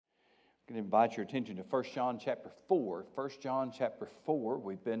I'm going to invite your attention to 1 John chapter 4. 1 John chapter 4.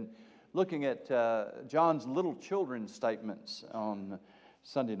 We've been looking at John's little children's statements on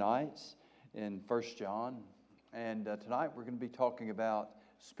Sunday nights in 1 John. And tonight we're going to be talking about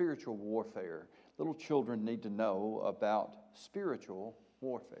spiritual warfare. Little children need to know about spiritual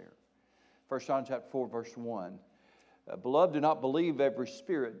warfare. 1 John chapter 4, verse 1. Beloved, do not believe every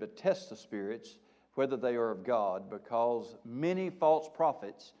spirit, but test the spirits, whether they are of God, because many false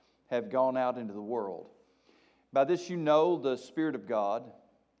prophets have gone out into the world. By this you know the Spirit of God.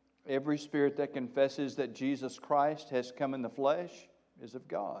 Every spirit that confesses that Jesus Christ has come in the flesh is of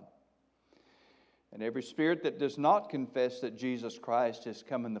God. And every spirit that does not confess that Jesus Christ has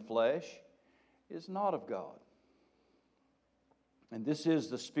come in the flesh is not of God. And this is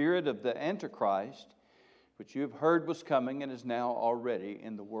the spirit of the Antichrist, which you have heard was coming and is now already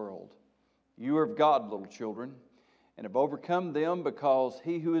in the world. You are of God, little children, and have overcome them, because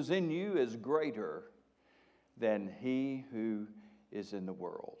he who is in you is greater than he who is in the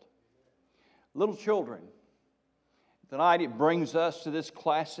world. Little children, tonight it brings us to this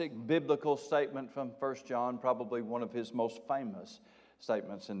classic biblical statement from 1 John, probably one of his most famous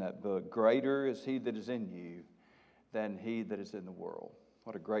statements in that book. Greater is he that is in you than he that is in the world.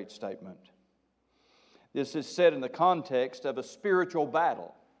 What a great statement. This is said in the context of a spiritual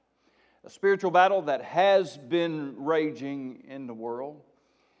battle. A spiritual battle that has been raging in the world,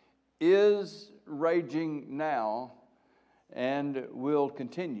 is raging now, and will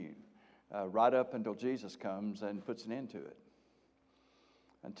continue right up until Jesus comes and puts an end to it.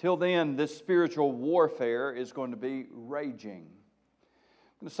 Until then, this spiritual warfare is going to be raging.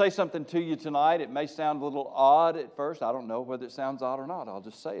 I'm going to say something to you tonight. It may sound a little odd at first. I don't know whether it sounds odd or not. I'll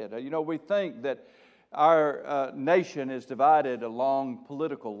just say it. You know, we think that our nation is divided along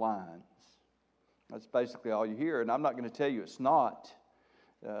political lines. That's basically all you hear, and I'm not going to tell you it's not.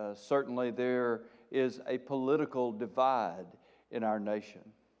 Certainly there is a political divide in our nation.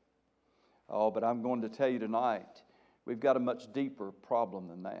 Oh, but I'm going to tell you tonight, we've got a much deeper problem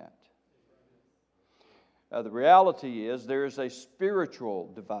than that. The reality is there is a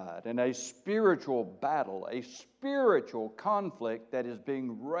spiritual divide and a spiritual battle, a spiritual conflict that is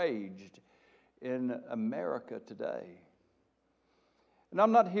being raged in America today. And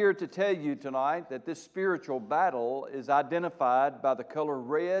I'm not here to tell you tonight that this spiritual battle is identified by the color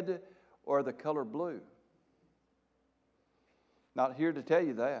red or the color blue. Not here to tell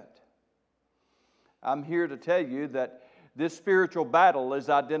you that. I'm here to tell you that this spiritual battle is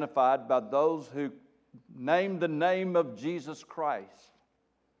identified by those who name the name of Jesus Christ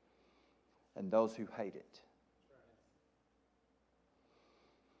and those who hate it.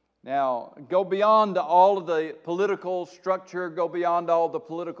 Now, go beyond all of the political structure, go beyond all the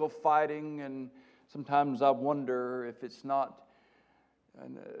political fighting, and sometimes I wonder if it's not,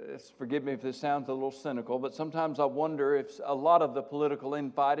 and forgive me if this sounds a little cynical, but sometimes I wonder if a lot of the political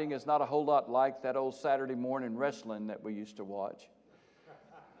infighting is not a whole lot like that old Saturday morning wrestling that we used to watch.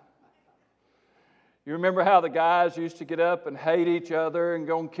 You remember how the guys used to get up and hate each other and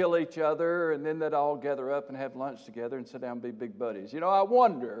go and kill each other, and then they'd all gather up and have lunch together and sit down and be big buddies. You know, I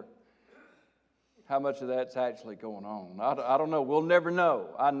wonder how much of that's actually going on. I don't know. We'll never know.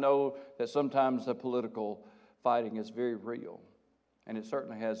 I know that sometimes the political fighting is very real, and it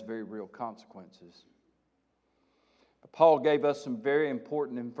certainly has very real consequences. But Paul gave us some very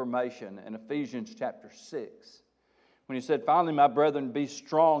important information in Ephesians chapter 6. When he said, finally, my brethren, be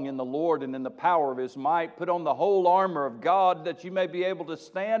strong in the Lord and in the power of His might. Put on the whole armor of God, that you may be able to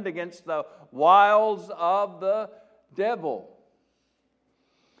stand against the wiles of the devil.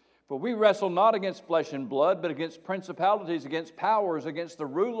 For we wrestle not against flesh and blood, but against principalities, against powers, against the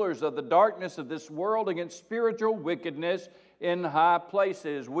rulers of the darkness of this world, against spiritual wickedness in high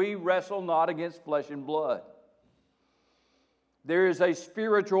places. We wrestle not against flesh and blood. There is a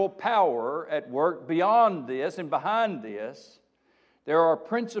spiritual power at work beyond this and behind this. There are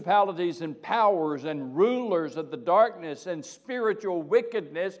principalities and powers and rulers of the darkness and spiritual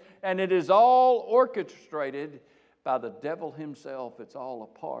wickedness, and it is all orchestrated by the devil himself. It's all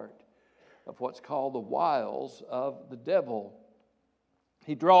a part of what's called the wiles of the devil.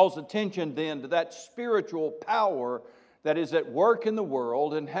 He draws attention then to that spiritual power that is at work in the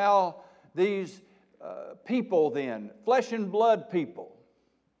world, and how these people then, flesh and blood people,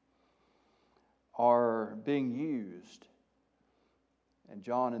 are being used. And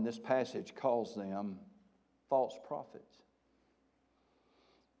John in this passage calls them false prophets.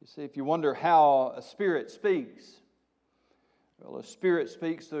 You see, if you wonder how a spirit speaks, well, a spirit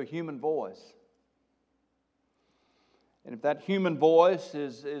speaks through a human voice. And if that human voice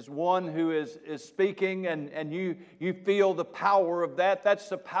is one who is speaking and you feel the power of that, that's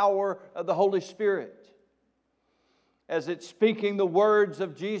the power of the Holy Spirit. As it's speaking the words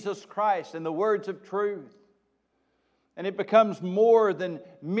of Jesus Christ and the words of truth. And it becomes more than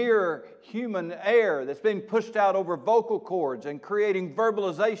mere human air that's being pushed out over vocal cords and creating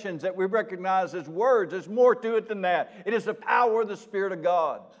verbalizations that we recognize as words. There's more to it than that. It is the power of the Spirit of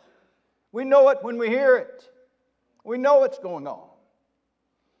God. We know it when we hear it. We know what's going on.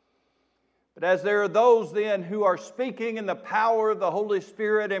 But as there are those then who are speaking in the power of the Holy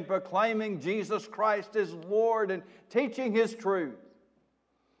Spirit and proclaiming Jesus Christ as Lord and teaching His truth,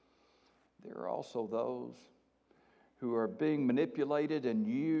 there are also those who are being manipulated and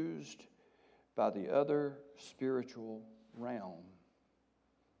used by the other spiritual realm,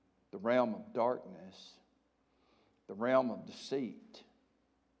 the realm of darkness, the realm of deceit,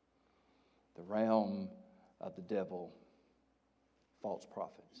 the realm of the devil, false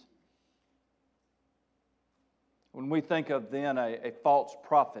prophets. When we think of then a false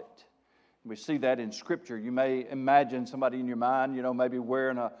prophet, we see that in Scripture. You may imagine somebody in your mind, maybe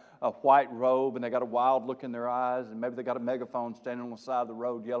wearing a white robe and they got a wild look in their eyes, and maybe they got a megaphone standing on the side of the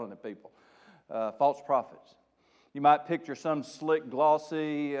road yelling at people. False prophets. You might picture some slick,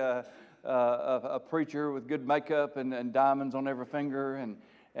 glossy a preacher with good makeup and diamonds on every finger,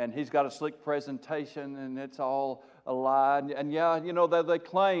 and he's got a slick presentation, and it's all a lie. And yeah, they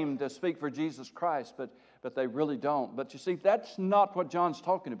claim to speak for Jesus Christ, but they really don't. But you see, that's not what John's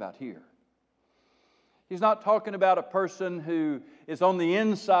talking about here. He's not talking about a person who is on the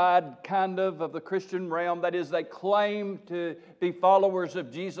inside kind of the Christian realm. That is, they claim to be followers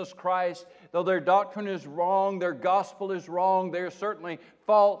of Jesus Christ. Though their doctrine is wrong, their gospel is wrong, they're certainly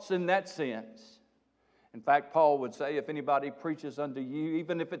false in that sense. In fact, Paul would say, if anybody preaches unto you,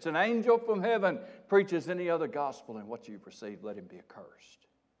 even if it's an angel from heaven, preaches any other gospel than what you've received, let him be accursed.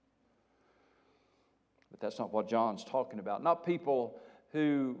 But that's not what John's talking about. Not people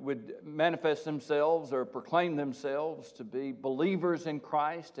who would manifest themselves or proclaim themselves to be believers in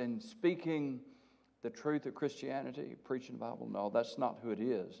Christ and speaking the truth of Christianity, preaching the Bible. No, that's not who it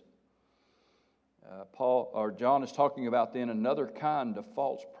is. John is talking about then another kind of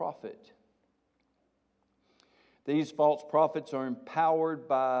false prophet. These false prophets are empowered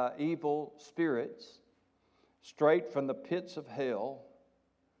by evil spirits straight from the pits of hell.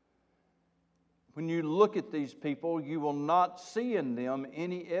 When you look at these people, you will not see in them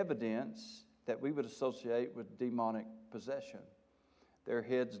any evidence that we would associate with demonic possession. Their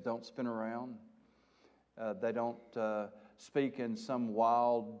heads don't spin around. They don't speak in some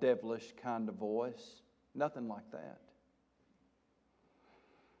wild, devilish kind of voice. Nothing like that.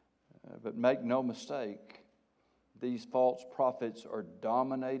 But make no mistake, these false prophets are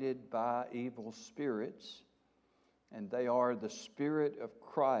dominated by evil spirits, and they are the Spirit of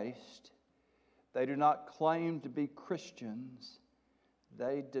Christ. They do not claim to be Christians.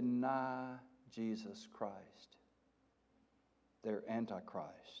 They deny Jesus Christ. They're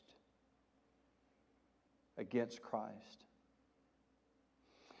antichrist, against Christ.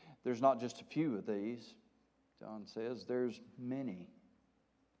 There's not just a few of these, John says, there's many.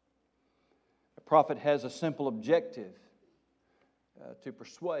 A prophet has a simple objective, to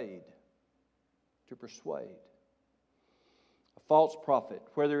persuade. To persuade. A false prophet,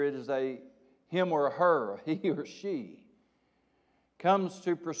 whether it is a him or a her, a he or she, comes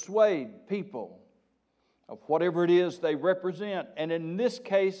to persuade people of whatever it is they represent. And in this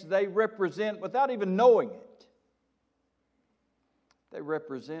case, they represent, without even knowing it, they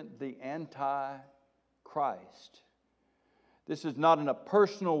represent the Antichrist. This is not in a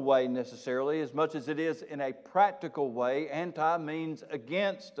personal way necessarily, as much as it is in a practical way. Anti means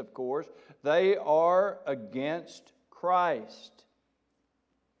against, of course. They are against Christ.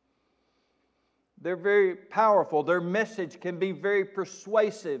 They're very powerful. Their message can be very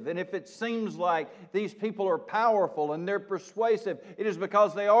persuasive. And if it seems like these people are powerful and they're persuasive, it is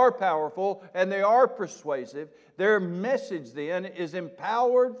because they are powerful and they are persuasive. Their message then is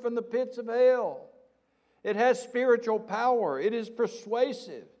empowered from the pits of hell. It has spiritual power. It is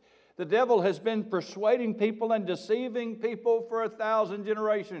persuasive. The devil has been persuading people and deceiving people for 1,000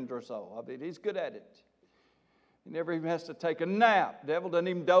 generations or so. I mean, he's good at it. He never even has to take a nap. The devil doesn't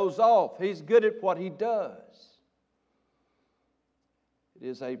even doze off. He's good at what he does. It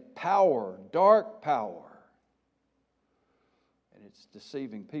is a power, dark power. And it's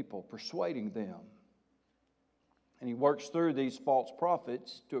deceiving people, persuading them. And he works through these false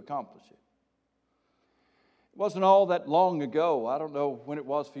prophets to accomplish it. It wasn't all that long ago. I don't know when it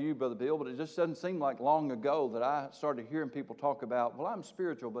was for you, Brother Bill, but it just doesn't seem like long ago that I started hearing people talk about, well, I'm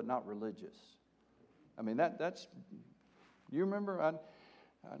spiritual but not religious. I mean, that's You remember?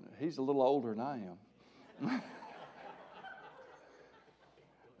 He's a little older than I am.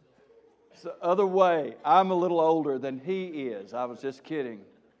 It's the other way. I'm a little older than he is. I was just kidding.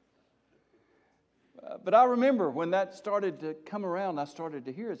 But I remember when that started to come around, I started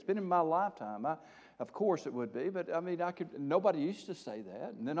to hear it. It's been in my lifetime. Of course it would be, but I mean, nobody used to say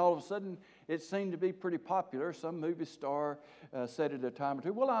that. And then all of a sudden, it seemed to be pretty popular. Some movie star said it a time or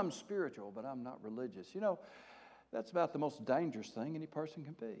two, well, I'm spiritual, but I'm not religious. You know, that's about the most dangerous thing any person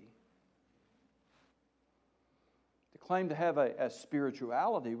can be. To claim to have a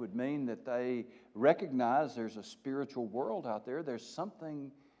spirituality would mean that they recognize there's a spiritual world out there. There's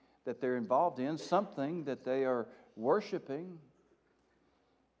something that they're involved in, something that they are worshiping.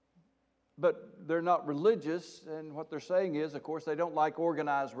 But they're not religious, and what they're saying is, of course, they don't like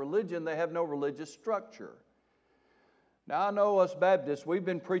organized religion. They have no religious structure. Now, I know us Baptists, we've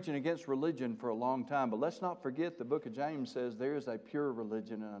been preaching against religion for a long time, but let's not forget the book of James says there is a pure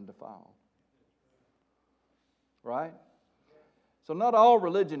religion and undefiled. Right? So not all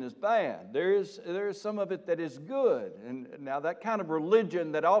religion is bad. There is some of it that is good. And now that kind of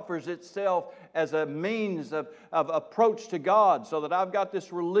religion that offers itself as a means of approach to God, so that I've got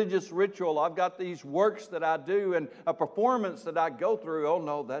this religious ritual, I've got these works that I do and a performance that I go through, oh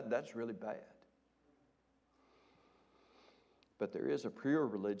no, that's really bad. But there is a pure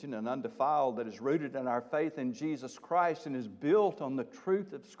religion, an undefiled, that is rooted in our faith in Jesus Christ and is built on the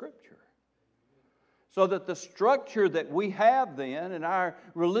truth of Scripture. So that the structure that we have then in our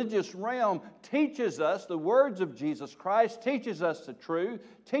religious realm teaches us the words of Jesus Christ, teaches us the truth,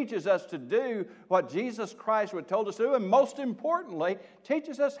 teaches us to do what Jesus Christ would told us to do, and most importantly,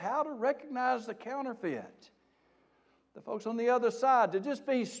 teaches us how to recognize the counterfeit. The folks on the other side, to just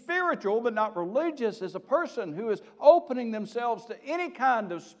be spiritual but not religious is a person who is opening themselves to any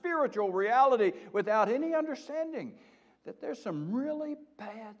kind of spiritual reality without any understanding that there's some really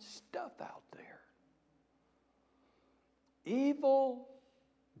bad stuff out there. Evil,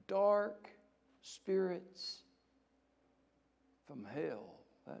 dark spirits from hell.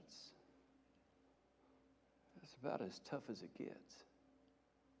 That's about as tough as it gets.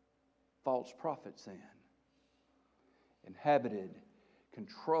 False prophets then. Inhabited,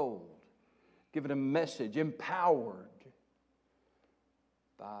 controlled, given a message, empowered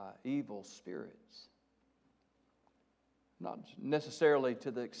by evil spirits. Not necessarily to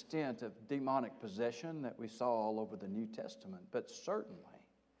the extent of demonic possession that we saw all over the New Testament, but certainly.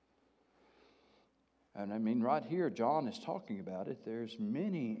 And I mean, right here, John is talking about it. There's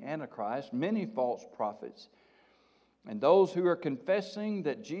many antichrists, many false prophets, and those who are confessing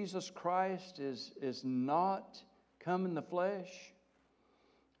that Jesus Christ is not come in the flesh,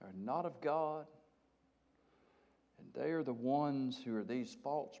 are not of God, and they are the ones who are these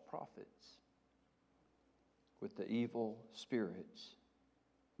false prophets, with the evil spirits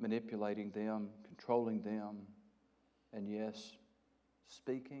manipulating them, controlling them, and yes,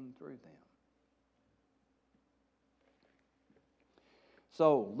 speaking through them.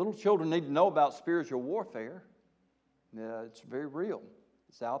 So, little children need to know about spiritual warfare. It's very real.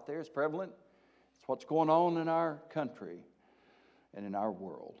 It's out there, it's prevalent. It's what's going on in our country and in our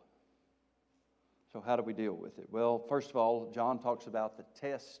world. So how do we deal with it? Well, first of all, John talks about the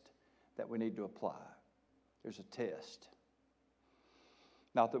test that we need to apply. There's a test.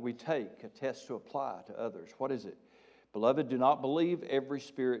 Not that we take, a test to apply to others. What is it? Beloved, do not believe every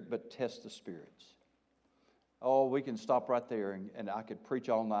spirit, but test the spirits. Oh, we can stop right there, and I could preach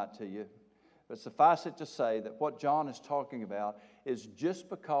all night to you. But suffice it to say that what John is talking about is just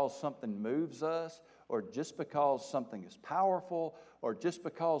because something moves us, or just because something is powerful, or just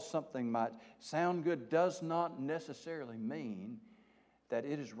because something might sound good, does not necessarily mean that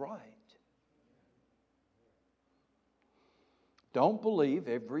it is right. Don't believe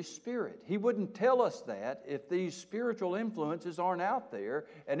every spirit. He wouldn't tell us that if these spiritual influences aren't out there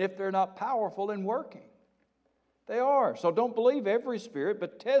and if they're not powerful and working. They are. So don't believe every spirit,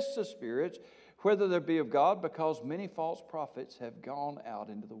 but test the spirits, whether they be of God, because many false prophets have gone out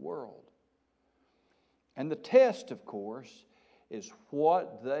into the world. And the test, of course, is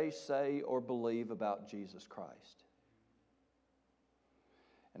what they say or believe about Jesus Christ.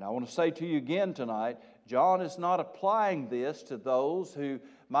 And I want to say to you again tonight, John is not applying this to those who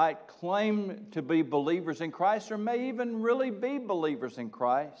might claim to be believers in Christ or may even really be believers in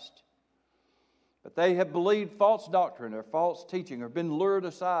Christ. But they have believed false doctrine or false teaching or been lured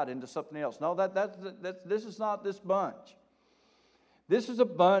aside into something else. No, this is not this bunch. This is a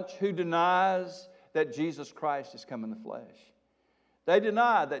bunch who denies that Jesus Christ has come in the flesh. They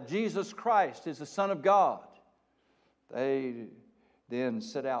deny that Jesus Christ is the Son of God. They then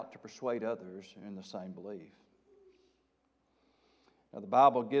set out to persuade others in the same belief. Now, the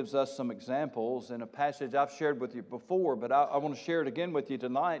Bible gives us some examples in a passage I've shared with you before, but I want to share it again with you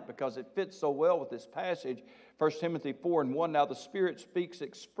tonight because it fits so well with this passage. 1 Timothy 4:1, now the Spirit speaks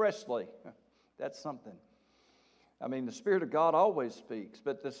expressly. That's something. I mean, the Spirit of God always speaks,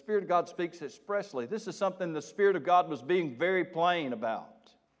 but the Spirit of God speaks expressly. This is something the Spirit of God was being very plain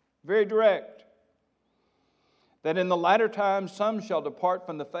about, very direct. That in the latter times some shall depart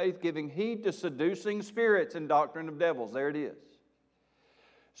from the faith, giving heed to seducing spirits and doctrine of devils. There it is.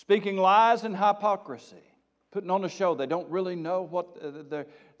 Speaking lies and hypocrisy, putting on a show. They don't really know what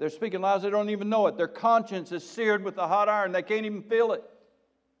they're speaking lies. They don't even know it. Their conscience is seared with a hot iron. They can't even feel it.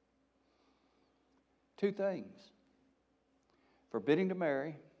 Two things: forbidding to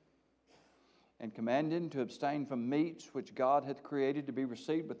marry and commanding to abstain from meats which God hath created to be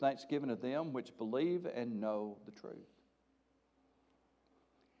received with thanksgiving of them which believe and know the truth.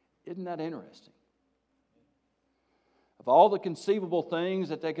 Isn't that interesting? Of all the conceivable things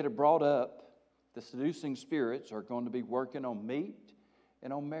that they could have brought up, the seducing spirits are going to be working on meat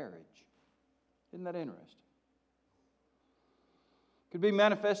and on marriage. Isn't that interesting? Could be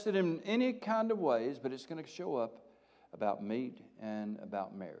manifested in any kind of ways, but it's going to show up about meat and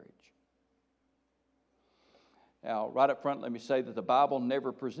about marriage. Now, right up front, let me say that the Bible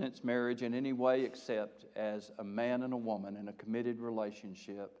never presents marriage in any way except as a man and a woman in a committed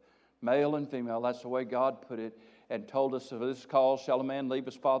relationship, male and female. That's the way God put it, and told us, for this cause shall a man leave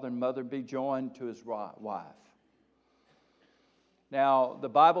his father and mother and be joined to his wife. Now, the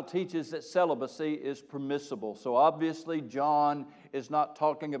Bible teaches that celibacy is permissible. So obviously, John is not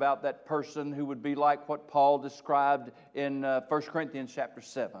talking about that person who would be like what Paul described in 1 Corinthians chapter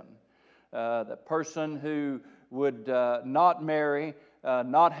 7. The person who would not marry,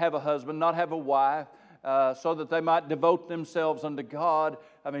 not have a husband, not have a wife, so that they might devote themselves unto God.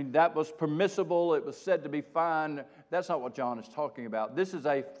 I mean, that was permissible. It was said to be fine. That's not what John is talking about. This is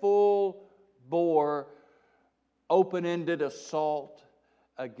a full-bore, open-ended assault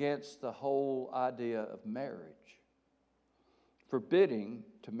against the whole idea of marriage, forbidding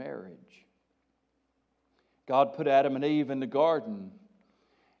to marriage. God put Adam and Eve in the garden,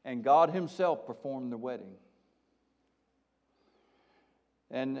 and God Himself performed the wedding.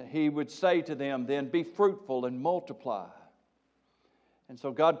 And He would say to them then, be fruitful and multiply. And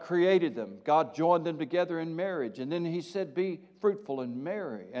so God created them. God joined them together in marriage. And then He said, be fruitful and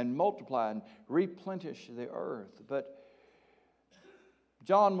marry and multiply and replenish the earth. But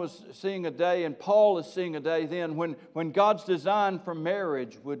John was seeing a day, and Paul is seeing a day then when God's design for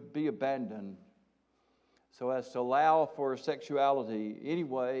marriage would be abandoned, so as to allow for sexuality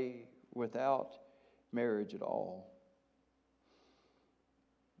anyway without marriage at all.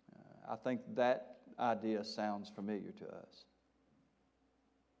 I think that idea sounds familiar to us.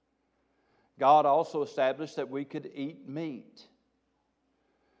 God also established that we could eat meat.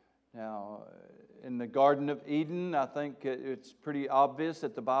 Now, in the Garden of Eden, I think it's pretty obvious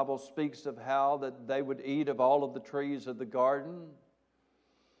that the Bible speaks of how that they would eat of all of the trees of the garden.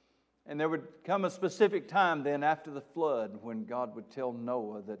 And there would come a specific time then after the flood when God would tell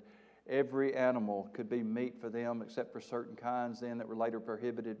Noah that every animal could be meat for them except for certain kinds then that were later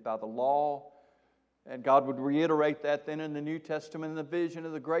prohibited by the law. And God would reiterate that then in the New Testament in the vision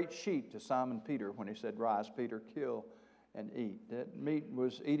of the great sheep to Simon Peter when He said, rise, Peter, kill and eat. That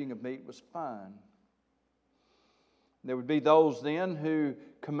eating of meat was fine. There would be those then who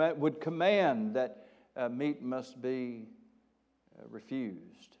would command that meat must be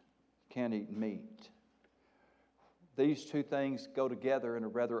refused. Can't eat meat. These two things go together in a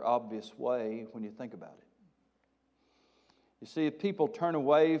rather obvious way when you think about it. You see, if people turn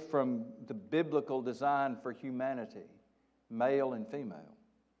away from the biblical design for humanity, male and female,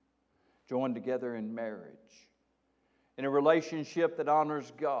 joined together in marriage, in a relationship that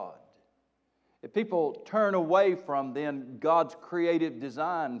honors God, if people turn away from then God's creative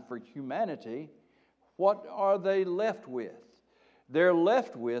design for humanity, what are they left with? They're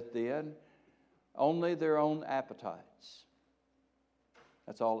left with then only their own appetites.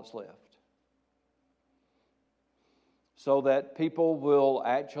 That's all that's left. So that people will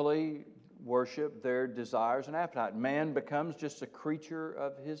actually worship their desires and appetite. Man becomes just a creature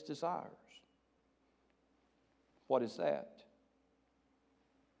of his desires. What is that?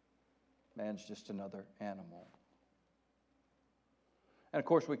 Man's just another animal. And of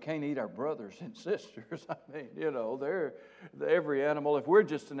course, we can't eat our brothers and sisters. I mean, they're every animal. If we're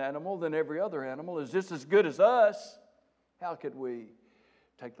just an animal, then every other animal is just as good as us. How could we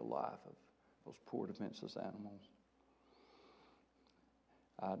take the life of those poor defenseless animals?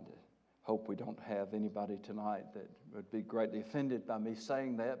 I hope we don't have anybody tonight that would be greatly offended by me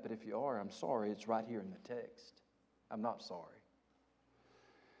saying that, but if you are, I'm sorry. It's right here in the text. I'm not sorry.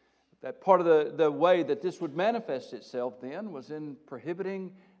 That part of the way that this would manifest itself then was in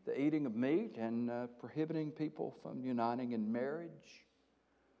prohibiting the eating of meat and prohibiting people from uniting in marriage.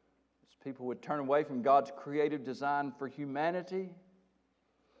 As people would turn away from God's creative design for humanity,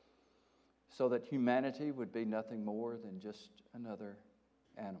 so that humanity would be nothing more than just another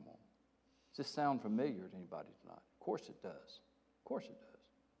animal. Does this sound familiar to anybody tonight? Of course it does. Of course it does.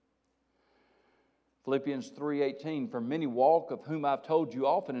 Philippians 3:18, for many walk, of whom I've told you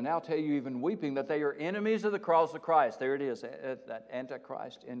often, and now tell you even weeping, that they are enemies of the cross of Christ. There it is, that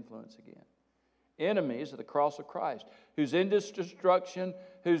Antichrist influence again. Enemies of the cross of Christ, whose end is destruction,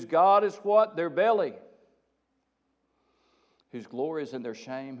 whose God is what? Their belly. Whose glory is in their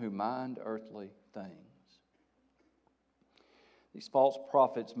shame, who mind earthly things. These false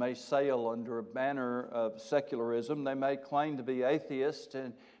prophets may sail under a banner of secularism. They may claim to be atheists,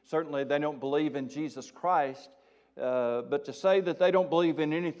 and certainly they don't believe in Jesus Christ. But to say that they don't believe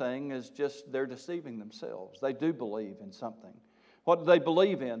in anything is just, they're deceiving themselves. They do believe in something. What do they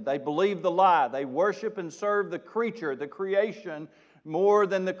believe in? They believe the lie. They worship and serve the creature, the creation, more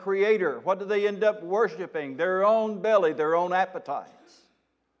than the Creator. What do they end up worshiping? Their own belly, their own appetites.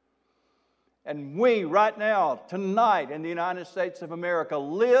 And we, right now, tonight, in the United States of America,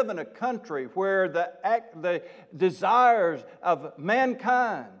 live in a country where the desires of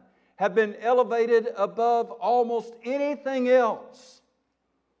mankind have been elevated above almost anything else,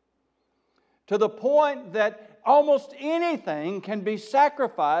 to the point that almost anything can be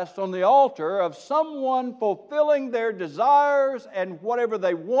sacrificed on the altar of someone fulfilling their desires, and whatever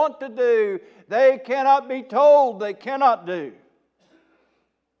they want to do, they cannot be told they cannot do.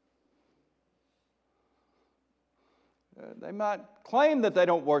 They might claim that they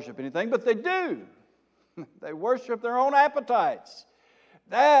don't worship anything, but they do. They worship their own appetites.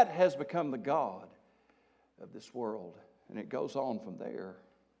 That has become the god of this world, and it goes on from there.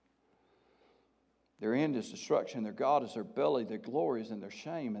 Their end is destruction. Their God is their belly. Their glory is in their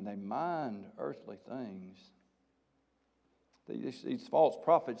shame, and they mind earthly things. These false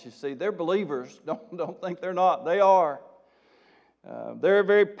prophets, you see, they're believers. Don't think they're not. They are. They're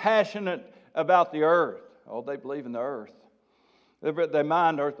very passionate about the earth. Oh, they believe in the earth. They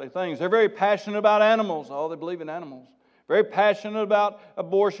mind earthly things. They're very passionate about animals. Oh, they believe in animals. Very passionate about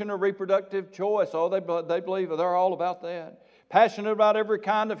abortion or reproductive choice. Oh, they believe, they're all about that. Passionate about every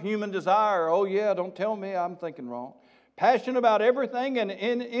kind of human desire. Oh yeah, don't tell me I'm thinking wrong. Passionate about everything and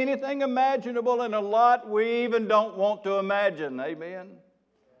anything imaginable, and a lot we even don't want to imagine. Amen.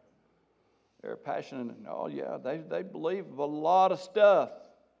 They're passionate. Oh yeah, they believe a lot of stuff,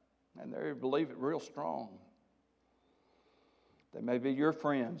 and they believe it real strong. They may be your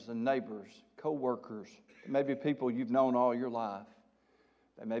friends and neighbors, co-workers. They may be people you've known all your life.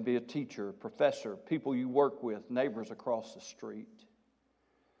 They may be a teacher, professor, people you work with, neighbors across the street.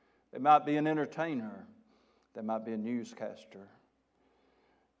 They might be an entertainer. They might be a newscaster.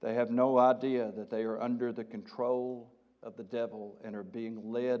 They have no idea that they are under the control of the devil and are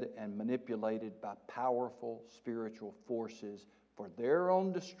being led and manipulated by powerful spiritual forces for their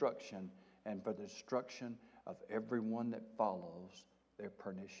own destruction and for the destruction of everyone that follows their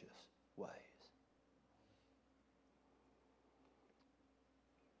pernicious ways.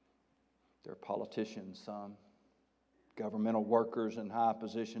 They're politicians, some governmental workers in high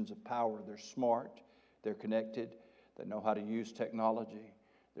positions of power. They're smart, they're connected, they know how to use technology.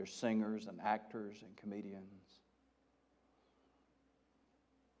 They're singers and actors and comedians.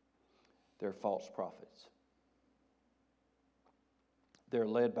 They're false prophets. They're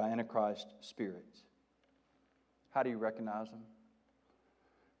led by Antichrist spirits. How do you recognize them?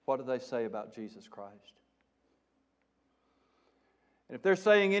 What do they say about Jesus Christ? And if they're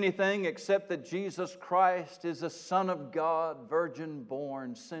saying anything except that Jesus Christ is the Son of God, virgin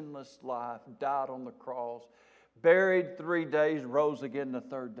born, sinless life, died on the cross, buried 3 days, rose again the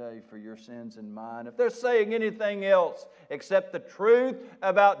third day for your sins and mine. If they're saying anything else except the truth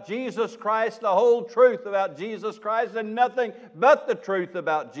about Jesus Christ, the whole truth about Jesus Christ, and nothing but the truth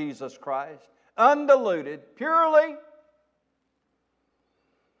about Jesus Christ, undiluted, purely,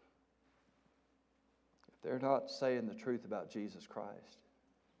 if they're not saying the truth about Jesus Christ,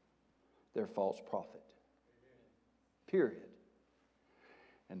 they're a false prophet. Period.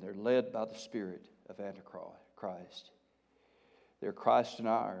 And they're led by the spirit of Antichrist. They're Christ and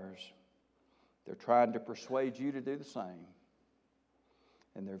ours. They're trying to persuade you to do the same.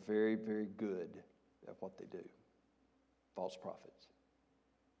 And they're very, very good at what they do. False prophets.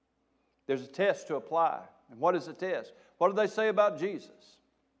 There's a test to apply. And what is the test? What do they say about Jesus?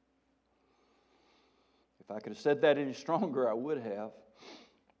 If I could have said that any stronger, I would have.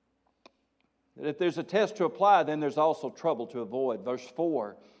 That if there's a test to apply, then there's also trouble to avoid. Verse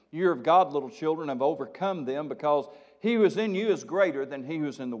 4, You're of God, little children, have overcome them, because he who is in you is greater than he who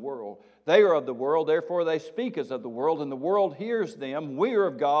is in the world. They are of the world, therefore they speak as of the world, and the world hears them. We are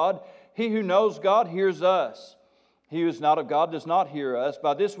of God. He who knows God hears us. He who is not of God does not hear us.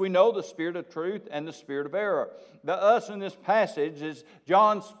 By this we know the spirit of truth and the spirit of error. The us in this passage is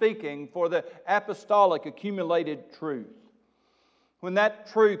John speaking for the apostolic accumulated truth. When that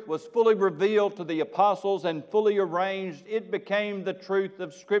truth was fully revealed to the apostles and fully arranged, it became the truth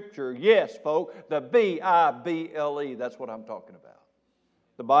of Scripture. Yes, folk, the Bible, that's what I'm talking about.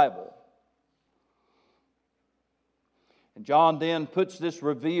 The Bible. And John then puts this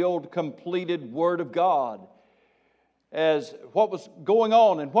revealed, completed Word of God as what was going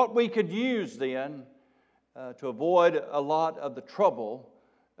on and what we could use then to avoid a lot of the trouble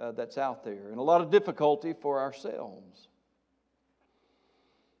that's out there and a lot of difficulty for ourselves.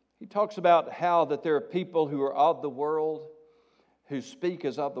 He talks about how that there are people who are of the world, who speak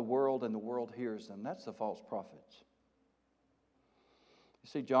as of the world, and the world hears them. That's the false prophets. You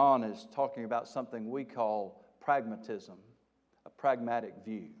see, John is talking about something we call pragmatism, a pragmatic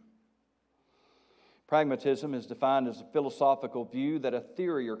view. Pragmatism is defined as a philosophical view that a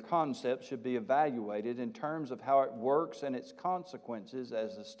theory or concept should be evaluated in terms of how it works and its consequences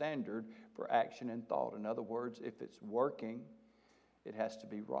as the standard for action and thought. In other words, if it's working, it has to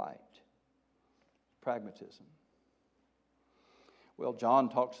be right. Pragmatism. Well, John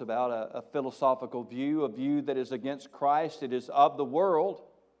talks about a philosophical view, a view that is against Christ. It is of the world.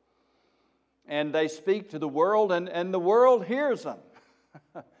 And they speak to the world, and the world hears them.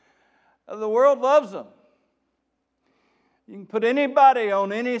 The world loves them. You can put anybody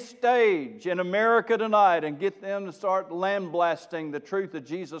on any stage in America tonight and get them to start lambasting the truth of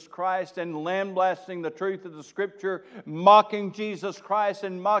Jesus Christ and lambasting the truth of the Scripture, mocking Jesus Christ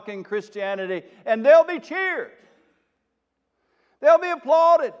and mocking Christianity, and they'll be cheered. They'll be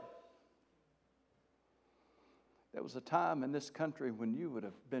applauded. There was a time in this country when you would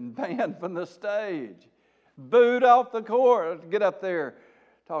have been banned from the stage, booed off the court, get up there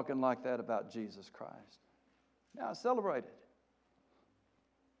talking like that about Jesus Christ. Now celebrate it.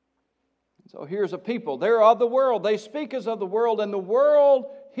 So here's a people. They're of the world. They speak as of the world, and the world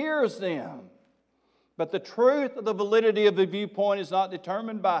hears them. But the truth of the validity of the viewpoint is not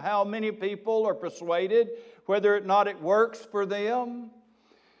determined by how many people are persuaded, whether or not it works for them,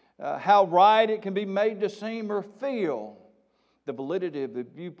 how right it can be made to seem or feel. The validity of the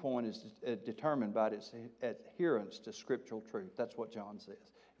viewpoint is determined by its adherence to scriptural truth. That's what John says.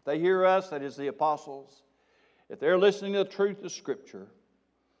 If they hear us, that is the apostles, if they're listening to the truth of Scripture,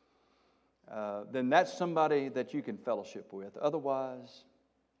 then that's somebody that you can fellowship with. Otherwise,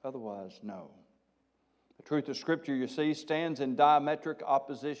 no. The truth of Scripture, you see, stands in diametric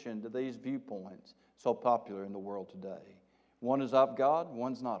opposition to these viewpoints so popular in the world today. One is of God,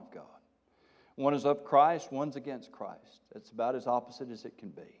 one's not of God. One is of Christ, one's against Christ. It's about as opposite as it can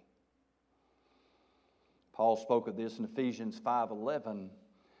be. Paul spoke of this in Ephesians 5:11.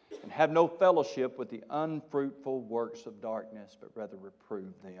 And have no fellowship with the unfruitful works of darkness, but rather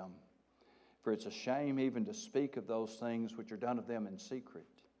reprove them. For it's a shame even to speak of those things which are done of them in secret.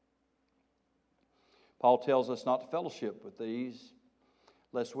 Paul tells us not to fellowship with these,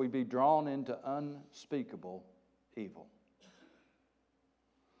 lest we be drawn into unspeakable evil.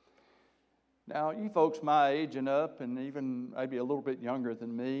 Now, you folks my age and up, and even maybe a little bit younger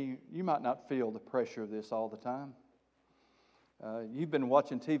than me, you might not feel the pressure of this all the time. You've been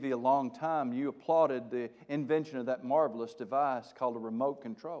watching TV a long time. You applauded the invention of that marvelous device called a remote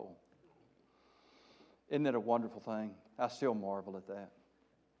control. Isn't it a wonderful thing? I still marvel at that.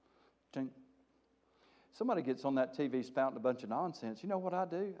 Somebody gets on that TV spouting a bunch of nonsense. You know what I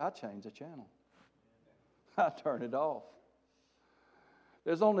do? I change the channel. I turn it off.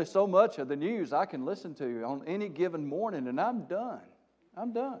 There's only so much of the news I can listen to on any given morning, and I'm done.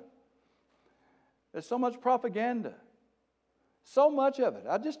 I'm done. There's so much propaganda. So much of it.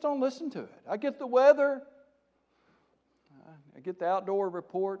 I just don't listen to it. I get the weather. I get the outdoor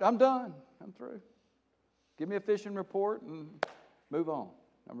report. I'm done. I'm through. Give me a fishing report and move on.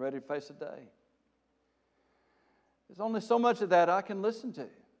 I'm ready to face the day. There's only so much of that I can listen to.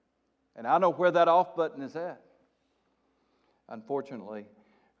 And I know where that off button is at. Unfortunately,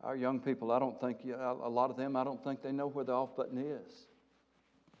 our young people, a lot of them, I don't think they know where the off button is.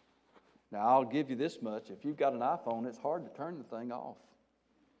 Now, I'll give you this much. If you've got an iPhone, it's hard to turn the thing off.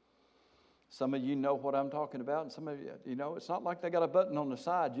 Some of you know what I'm talking about, and some of you, it's not like they got a button on the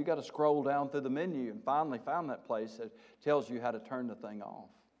side. You got to scroll down through the menu and finally find that place that tells you how to turn the thing off.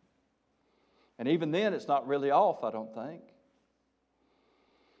 And even then, it's not really off, I don't think.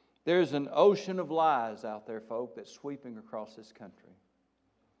 There's an ocean of lies out there, folk, that's sweeping across this country.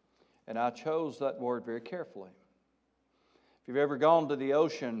 And I chose that word very carefully. If you've ever gone to the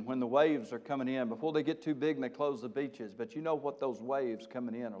ocean when the waves are coming in, before they get too big and they close the beaches, but you know what those waves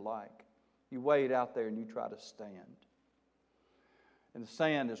coming in are like. You wade out there and you try to stand. And the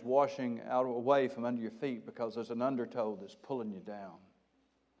sand is washing out away from under your feet because there's an undertow that's pulling you down.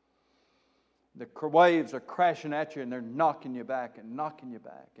 The waves are crashing at you and they're knocking you back and knocking you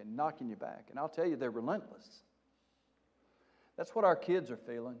back and knocking you back. And I'll tell you, they're relentless. That's what our kids are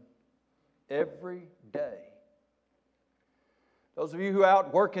feeling every day. Those of you who are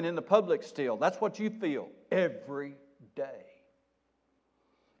out working in the public still, that's what you feel every day.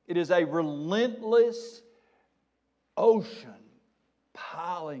 It is a relentless ocean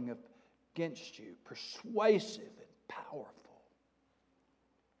piling against you, persuasive and powerful.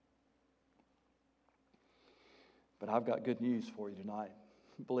 But I've got good news for you tonight,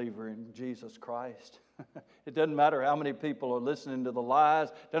 believer in Jesus Christ. It doesn't matter how many people are listening to the lies.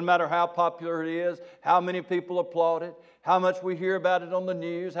 It doesn't matter how popular it is, how many people applaud it, how much we hear about it on the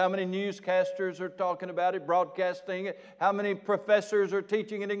news, how many newscasters are talking about it, broadcasting it, how many professors are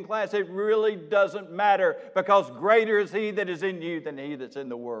teaching it in class. It really doesn't matter, because greater is He that is in you than he that's in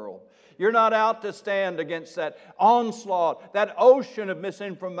the world. You're not out to stand against that onslaught, that ocean of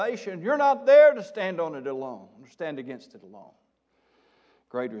misinformation. You're not there to stand on it alone, or stand against it alone.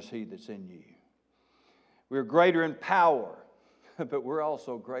 Greater is He that's in you. We're greater in power, but we're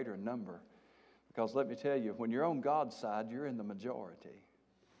also greater in number. Because let me tell you, when you're on God's side, you're in the majority.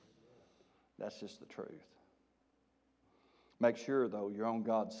 That's just the truth. Make sure, though, you're on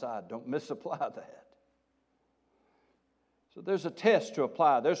God's side. Don't misapply that. So there's a test to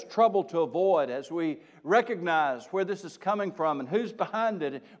apply. There's trouble to avoid as we recognize where this is coming from and who's behind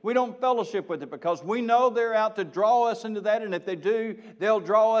it. We don't fellowship with it because we know they're out to draw us into that, and if they do, they'll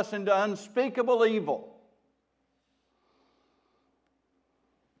draw us into unspeakable evil.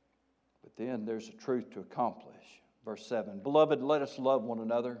 But then there's a truth to accomplish. Verse 7, Beloved, let us love one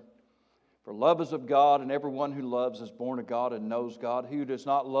another. For love is of God, and everyone who loves is born of God and knows God. He who does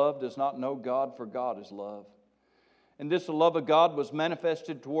not love does not know God, for God is love. And this the love of God was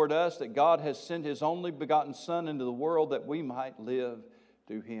manifested toward us, that God has sent His only begotten Son into the world that we might live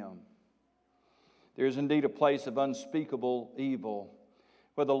through Him. There is indeed a place of unspeakable evil,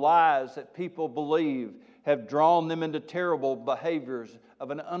 where the lies that people believe have drawn them into terrible behaviors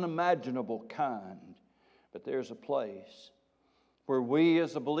of an unimaginable kind. But there's a place where we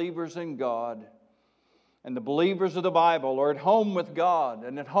as the believers in God and the believers of the Bible are at home with God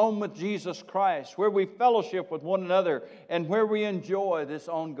and at home with Jesus Christ, where we fellowship with one another and where we enjoy this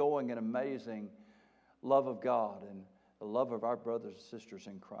ongoing and amazing love of God and the love of our brothers and sisters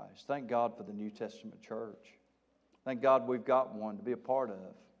in Christ. Thank God for the New Testament church. Thank God we've got one to be a part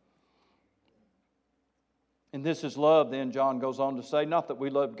of. And this is love, then, John goes on to say, not that we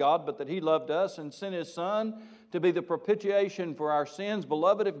loved God, but that He loved us and sent His Son to be the propitiation for our sins.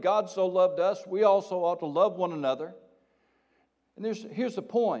 Beloved, if God so loved us, we also ought to love one another. And here's the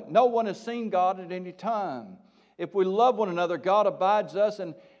point. No one has seen God at any time. If we love one another, God abides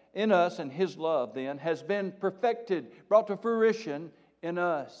in us, and His love, then, has been perfected, brought to fruition in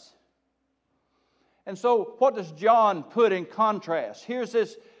us. And so, what does John put in contrast? Here's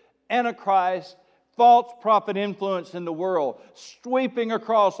this Antichrist, false prophet influence in the world, sweeping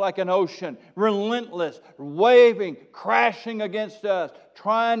across like an ocean, relentless, waving, crashing against us,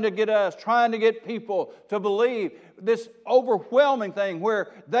 trying to get people to believe this overwhelming thing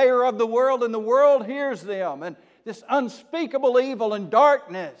where they are of the world and the world hears them, and this unspeakable evil and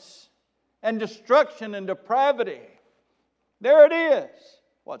darkness and destruction and depravity. There it is.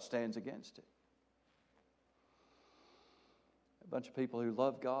 What stands against it? A bunch of people who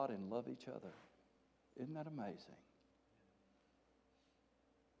love God and love each other. Isn't that amazing?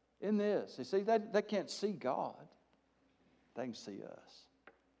 In this, you see, they can't see God. They can see us.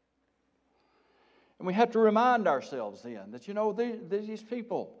 And we have to remind ourselves then that, these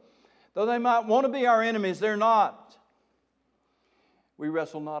people, though they might want to be our enemies, they're not. We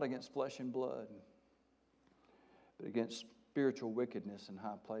wrestle not against flesh and blood, but against spiritual wickedness in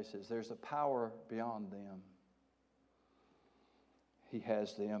high places. There's a power beyond them. He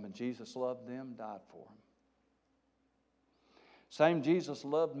has them, and Jesus loved them, died for them. Same Jesus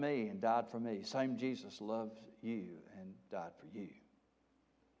loved me and died for me. Same Jesus loved you and died for you.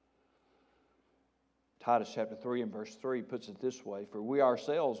 Titus chapter 3 and verse 3 puts it this way, For we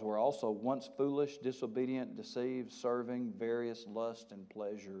ourselves were also once foolish, disobedient, deceived, serving various lusts and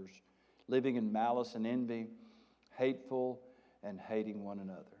pleasures, living in malice and envy, hateful and hating one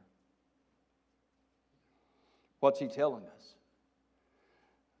another. What's he telling us?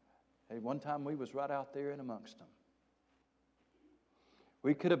 Hey, one time we was right out there in amongst them.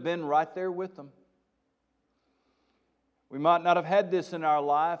 We could have been right there with them. We might not have had this in our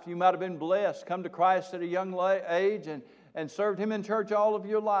life. You might have been blessed, come to Christ at a young age and served Him in church all of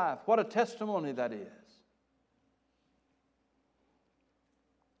your life. What a testimony that is.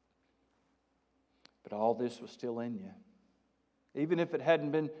 But all this was still in you. Even if it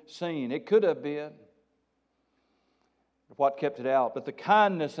hadn't been seen, it could have been. What kept it out? But the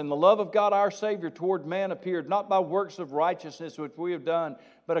kindness and the love of God our Savior toward man appeared not by works of righteousness which we have done,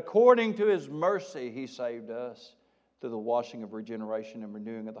 but according to His mercy He saved us through the washing of regeneration and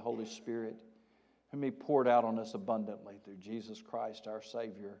renewing of the Holy Spirit, whom He poured out on us abundantly through Jesus Christ our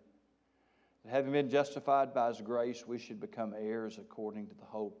Savior. And having been justified by His grace, we should become heirs according to the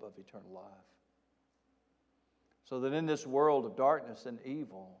hope of eternal life. So that in this world of darkness and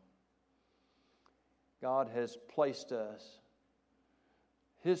evil, God has placed us,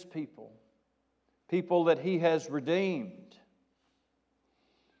 His people, people that He has redeemed.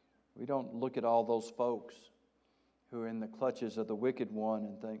 We don't look at all those folks who are in the clutches of the wicked one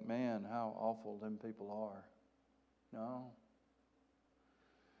and think, man, how awful them people are. No.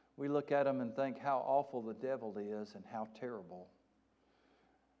 We look at them and think how awful the devil is and how terribly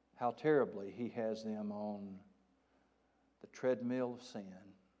he has them on the treadmill of sin.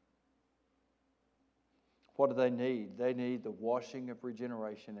 What do they need? They need the washing of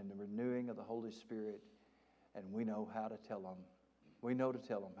regeneration and the renewing of the Holy Spirit. And we know how to tell them. We know to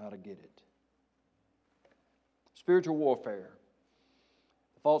tell them how to get it. Spiritual warfare.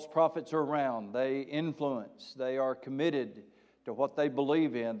 The false prophets are around. They influence. They are committed to what they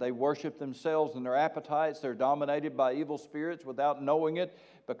believe in. They worship themselves and their appetites. They're dominated by evil spirits without knowing it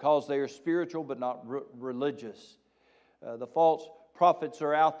because they are spiritual but not religious. The false prophets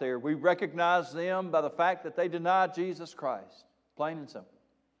are out there. We recognize them by the fact that they deny Jesus Christ. Plain and simple.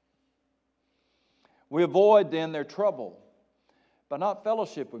 We avoid then their trouble by not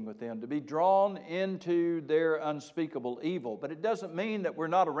fellowshipping with them, to be drawn into their unspeakable evil. But it doesn't mean that we're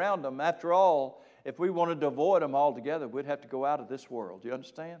not around them. After all, if we wanted to avoid them altogether, we'd have to go out of this world. Do you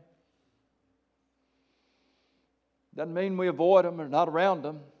understand? Doesn't mean we avoid them or not around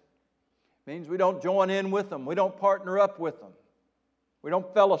them. It means we don't join in with them. We don't partner up with them. We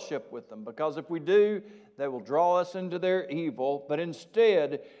don't fellowship with them, because if we do, they will draw us into their evil. But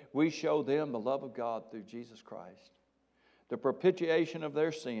instead, we show them the love of God through Jesus Christ, the propitiation of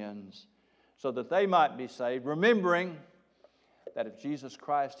their sins, so that they might be saved, remembering that if Jesus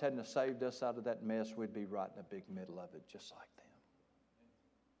Christ hadn't saved us out of that mess, we'd be right in the big middle of it, just like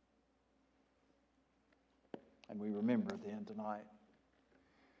them. And we remember then tonight.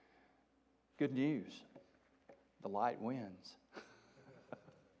 Good news. The light wins.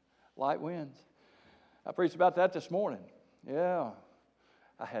 Light wins. I preached about that this morning. Yeah.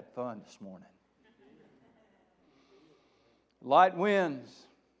 I had fun this morning. Light wins.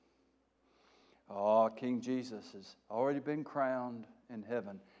 Oh, King Jesus has already been crowned in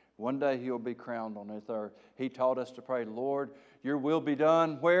heaven. One day He'll be crowned on this earth. He taught us to pray, Lord, Your will be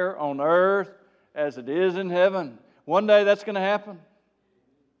done where? On earth as it is in heaven. One day that's going to happen.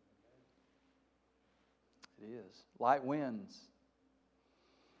 It is. Light wins.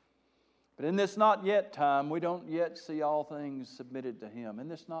 But in this not yet time, we don't yet see all things submitted to Him. In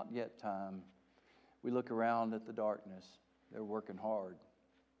this not yet time, we look around at the darkness. They're working hard.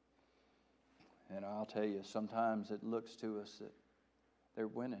 And I'll tell you, sometimes it looks to us that they're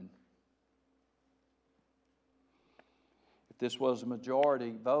winning. If this was a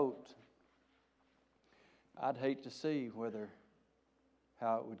majority vote, I'd hate to see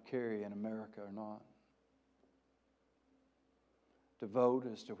how it would carry in America or not. To vote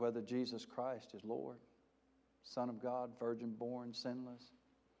as to whether Jesus Christ is Lord, Son of God, virgin born, sinless.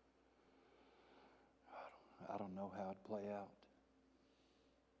 I don't know how it'd play out.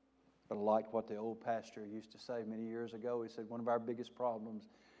 But I like what the old pastor used to say many years ago. He said, one of our biggest problems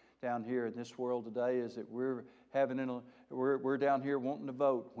down here in this world today is that we're down here wanting to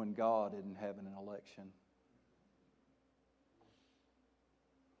vote when God isn't having an election.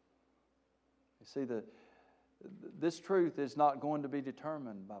 You see, this truth is not going to be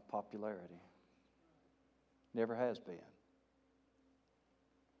determined by popularity. Never has been.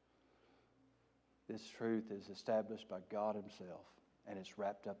 This truth is established by God Himself, and it's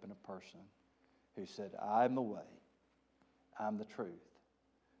wrapped up in a person who said, I'm the way, I'm the truth,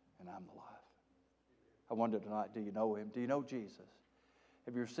 and I'm the life. I wonder tonight, do you know Him? Do you know Jesus?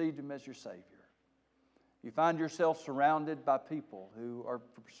 Have you received Him as your Savior? You find yourself surrounded by people who are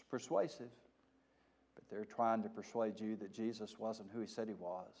persuasive, but they're trying to persuade you that Jesus wasn't who He said He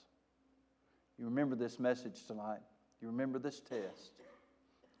was. You remember this message tonight. You remember this test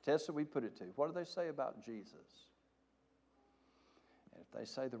that we put it to. What do they say about Jesus? And if they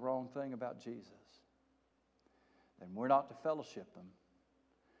say the wrong thing about Jesus, then we're not to fellowship them,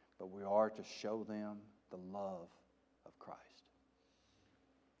 but we are to show them the love of Christ.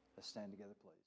 Let's stand together, please.